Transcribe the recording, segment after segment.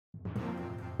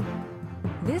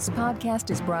This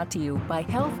podcast is brought to you by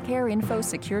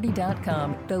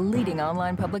HealthcareInfoSecurity.com, the leading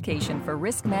online publication for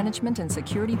risk management and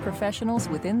security professionals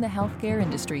within the healthcare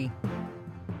industry.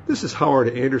 This is Howard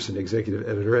Anderson, Executive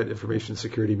Editor at Information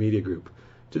Security Media Group.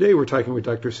 Today we're talking with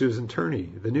Dr. Susan Turney,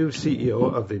 the new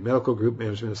CEO of the Medical Group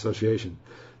Management Association.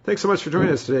 Thanks so much for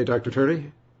joining us today, Dr.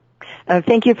 Turney.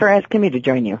 Thank you for asking me to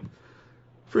join you.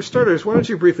 For starters, why don't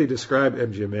you briefly describe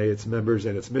MGMA, its members,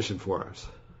 and its mission for us?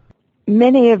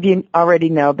 Many of you already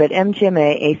know, but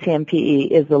MGMA ACMPE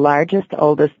is the largest,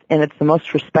 oldest, and it's the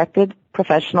most respected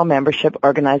professional membership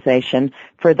organization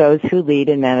for those who lead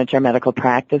and manage our medical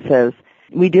practices.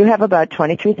 We do have about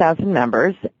 23,000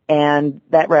 members, and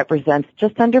that represents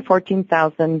just under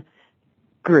 14,000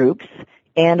 groups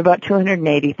and about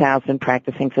 280,000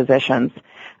 practicing physicians,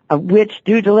 which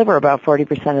do deliver about 40%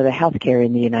 of the healthcare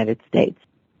in the United States.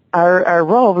 Our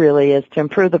role really is to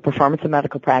improve the performance of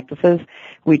medical practices.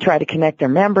 We try to connect our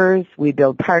members. We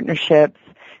build partnerships.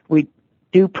 We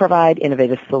do provide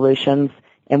innovative solutions.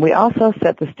 And we also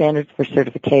set the standards for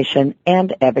certification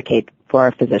and advocate for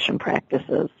our physician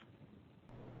practices.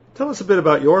 Tell us a bit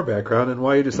about your background and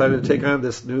why you decided to take on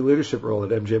this new leadership role at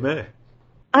MGMA.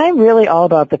 I'm really all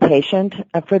about the patient.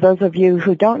 For those of you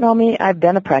who don't know me, I've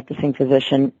been a practicing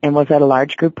physician and was at a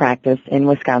large group practice in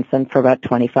Wisconsin for about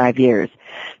 25 years.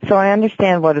 So I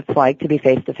understand what it's like to be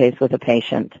face-to-face with a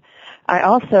patient. I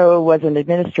also was an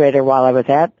administrator while I was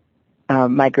at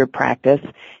my group practice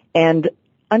and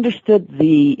understood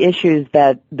the issues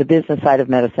that the business side of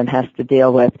medicine has to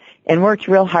deal with and worked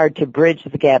real hard to bridge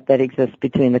the gap that exists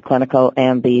between the clinical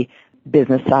and the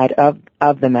business side of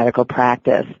the medical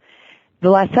practice. The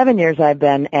last 7 years I've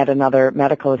been at another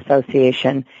medical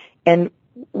association, and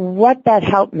what that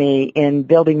helped me in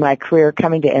building my career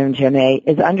coming to MGMA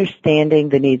is understanding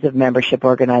the needs of membership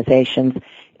organizations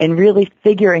and really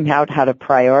figuring out how to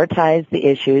prioritize the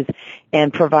issues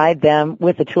and provide them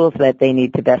with the tools that they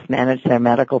need to best manage their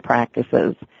medical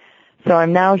practices. So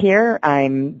I'm now here.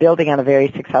 I'm building on a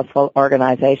very successful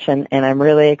organization, and I'm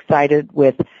really excited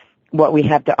with what we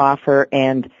have to offer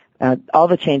and all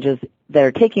the changes that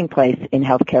are taking place in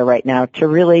healthcare right now to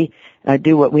really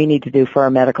do what we need to do for our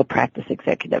medical practice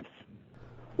executives.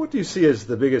 What do you see as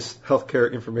the biggest healthcare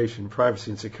information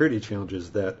privacy and security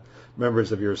challenges that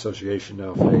members of your association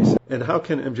now face? And how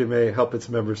can MGMA help its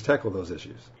members tackle those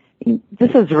issues?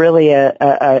 This is really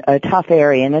a tough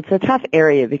area, and it's a tough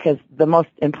area because the most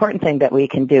important thing that we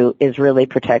can do is really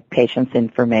protect patients'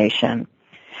 information.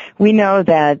 We know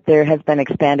that there has been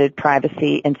expanded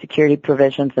privacy and security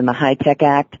provisions in the HITECH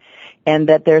Act, and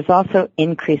that there's also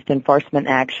increased enforcement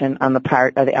action on the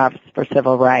part of the Office for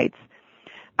Civil Rights.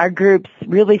 Our groups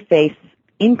really face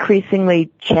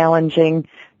increasingly challenging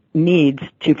needs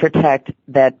to protect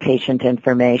that patient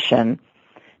information.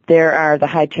 There are the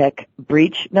HITECH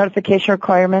breach notification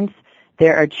requirements.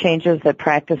 There are changes that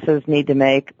practices need to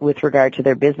make with regard to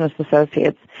their business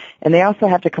associates, and they also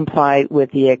have to comply with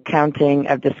the accounting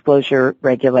of disclosure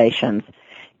regulations.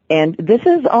 And this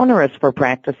is onerous for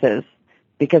practices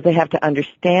because they have to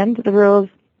understand the rules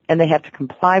and they have to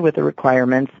comply with the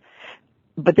requirements,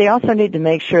 but they also need to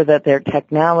make sure that their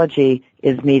technology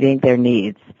is meeting their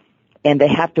needs, and they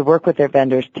have to work with their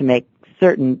vendors to make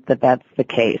certain that that's the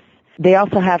case. They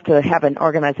also have to have an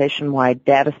organization-wide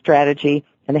data strategy,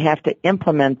 and they have to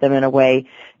implement them in a way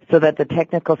so that the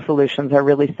technical solutions are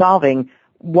really solving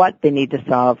what they need to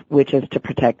solve, which is to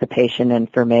protect the patient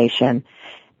information.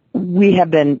 We have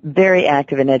been very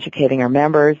active in educating our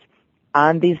members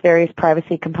on these various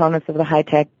privacy components of the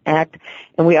HITECH Act,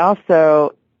 and we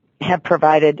also have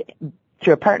provided,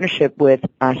 through a partnership with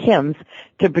HIMSS,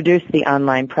 to produce the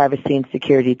online privacy and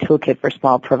security toolkit for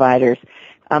small providers.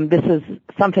 This is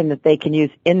something that they can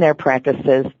use in their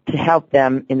practices to help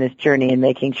them in this journey in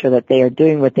making sure that they are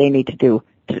doing what they need to do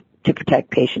to protect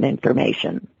patient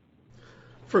information.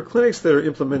 For clinics that are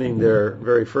implementing their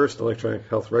very first electronic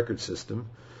health record system,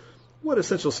 what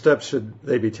essential steps should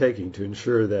they be taking to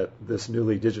ensure that this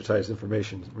newly digitized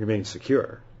information remains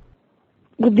secure?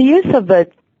 The use of the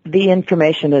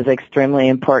information is extremely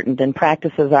important, and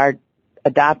practices are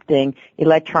adopting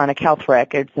electronic health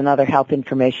records and other health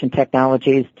information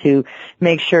technologies to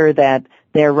make sure that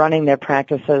they're running their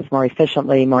practices more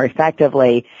efficiently, more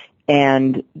effectively,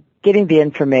 and getting the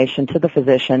information to the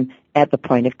physician at the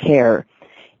point of care.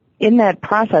 In that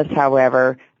process,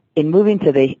 however, in moving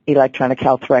to the electronic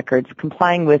health records,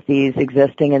 complying with these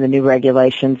existing and the new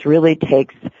regulations really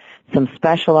takes some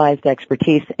specialized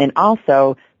expertise, and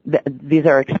also these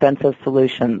are expensive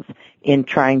solutions in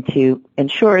trying to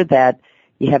ensure that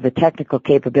you have the technical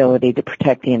capability to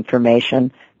protect the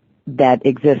information that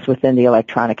exists within the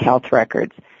electronic health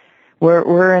records.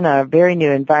 We're in a very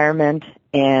new environment,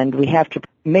 and we have to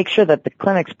make sure that the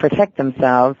clinics protect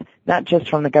themselves, not just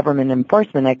from the government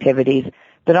enforcement activities,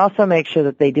 but also make sure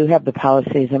that they do have the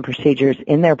policies and procedures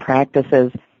in their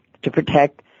practices to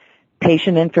protect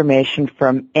patient information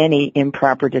from any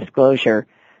improper disclosure.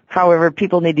 However,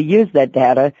 people need to use that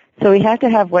data, so we have to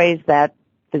have ways that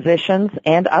physicians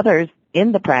and others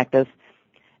in the practice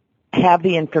have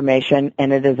the information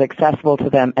and it is accessible to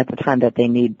them at the time that they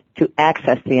need to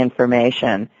access the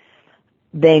information.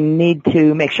 They need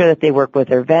to make sure that they work with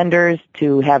their vendors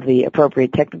to have the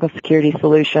appropriate technical security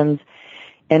solutions.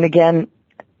 And again,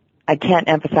 I can't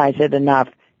emphasize it enough.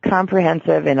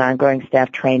 Comprehensive and ongoing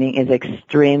staff training is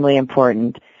extremely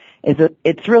important.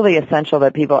 It's really essential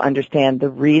that people understand the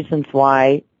reasons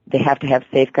why they have to have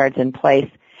safeguards in place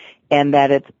and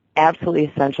that it's absolutely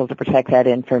essential to protect that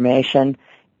information.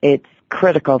 It's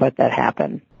critical that that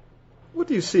happen. What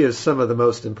do you see as some of the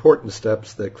most important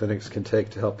steps that clinics can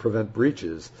take to help prevent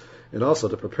breaches and also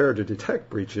to prepare to detect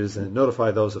breaches and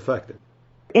notify those affected?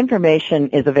 Information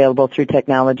is available through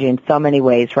technology in so many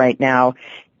ways right now,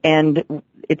 and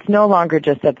it's no longer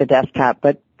just at the desktop,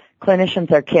 but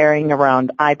clinicians are carrying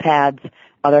around iPads,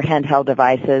 other handheld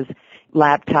devices,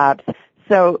 laptops.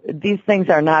 So these things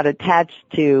are not attached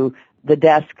to the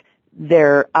desk.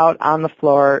 They're out on the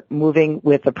floor moving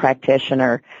with the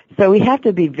practitioner. So we have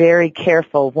to be very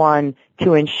careful, one,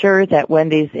 to ensure that when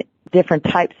these different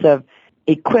types of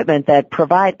equipment that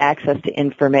provide access to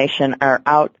information are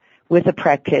out with a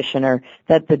practitioner,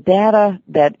 that the data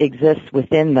that exists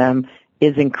within them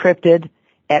is encrypted,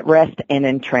 at rest, and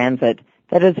in transit.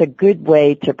 That is a good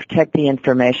way to protect the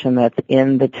information that's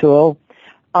in the tool.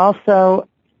 Also,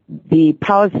 the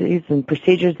policies and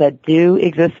procedures that do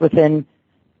exist within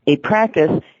a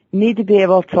practice need to be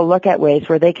able to look at ways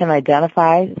where they can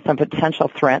identify some potential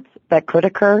threats that could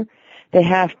occur. They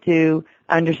have to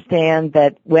understand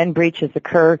that when breaches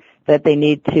occur, that they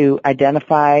need to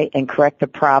identify and correct the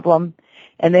problem.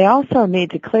 And they also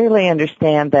need to clearly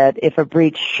understand that if a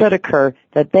breach should occur,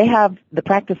 that the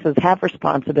practices have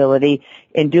responsibility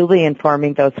in duly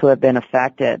informing those who have been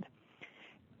affected.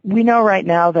 We know right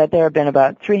now that there have been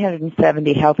about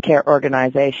 370 healthcare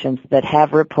organizations that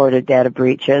have reported data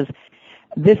breaches.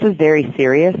 This is very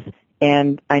serious,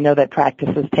 and I know that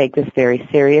practices take this very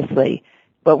seriously.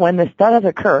 But when this does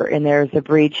occur and there is a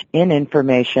breach in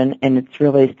information and it's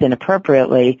released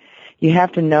inappropriately, you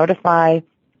have to notify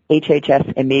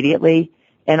HHS immediately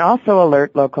and also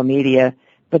alert local media.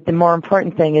 But the more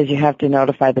important thing is you have to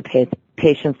notify the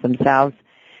patients themselves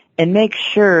and make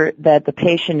sure that the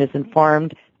patient is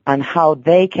informed on how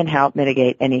they can help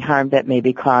mitigate any harm that may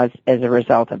be caused as a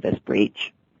result of this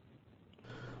breach.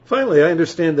 Finally, I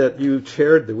understand that you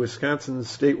chaired the Wisconsin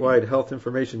Statewide Health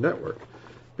Information Network.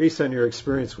 Based on your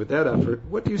experience with that effort,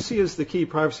 what do you see as the key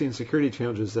privacy and security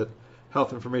challenges that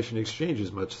health information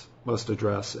exchanges must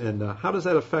address, and how does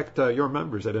that affect your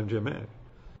members at MGMA?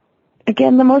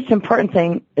 Again, the most important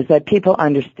thing is that people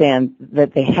understand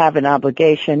that they have an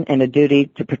obligation and a duty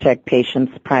to protect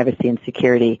patients' privacy and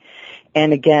security.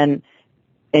 And again,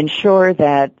 ensure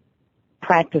that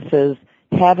practices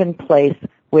have in place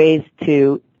ways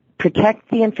to protect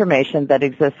the information that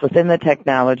exists within the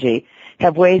technology,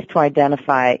 have ways to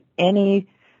identify any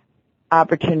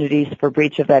opportunities for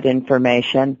breach of that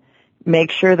information,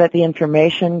 make sure that the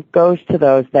information goes to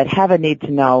those that have a need to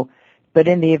know, but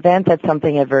in the event that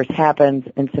something adverse happens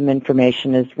and some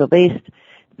information is released,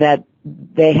 that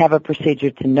they have a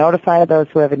procedure to notify those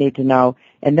who have a need to know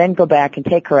and then go back and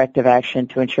take corrective action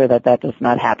to ensure that that does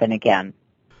not happen again.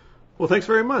 Well, thanks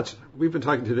very much. We've been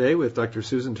talking today with Dr.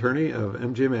 Susan Turney of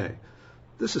MGMA.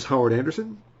 This is Howard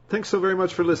Anderson. Thanks so very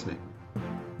much for listening.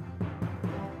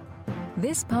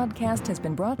 This podcast has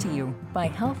been brought to you by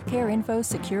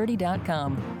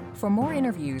HealthcareInfoSecurity.com. For more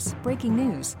interviews, breaking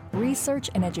news,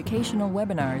 research, and educational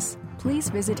webinars,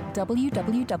 please visit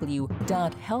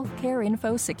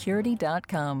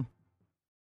www.healthcareInfoSecurity.com.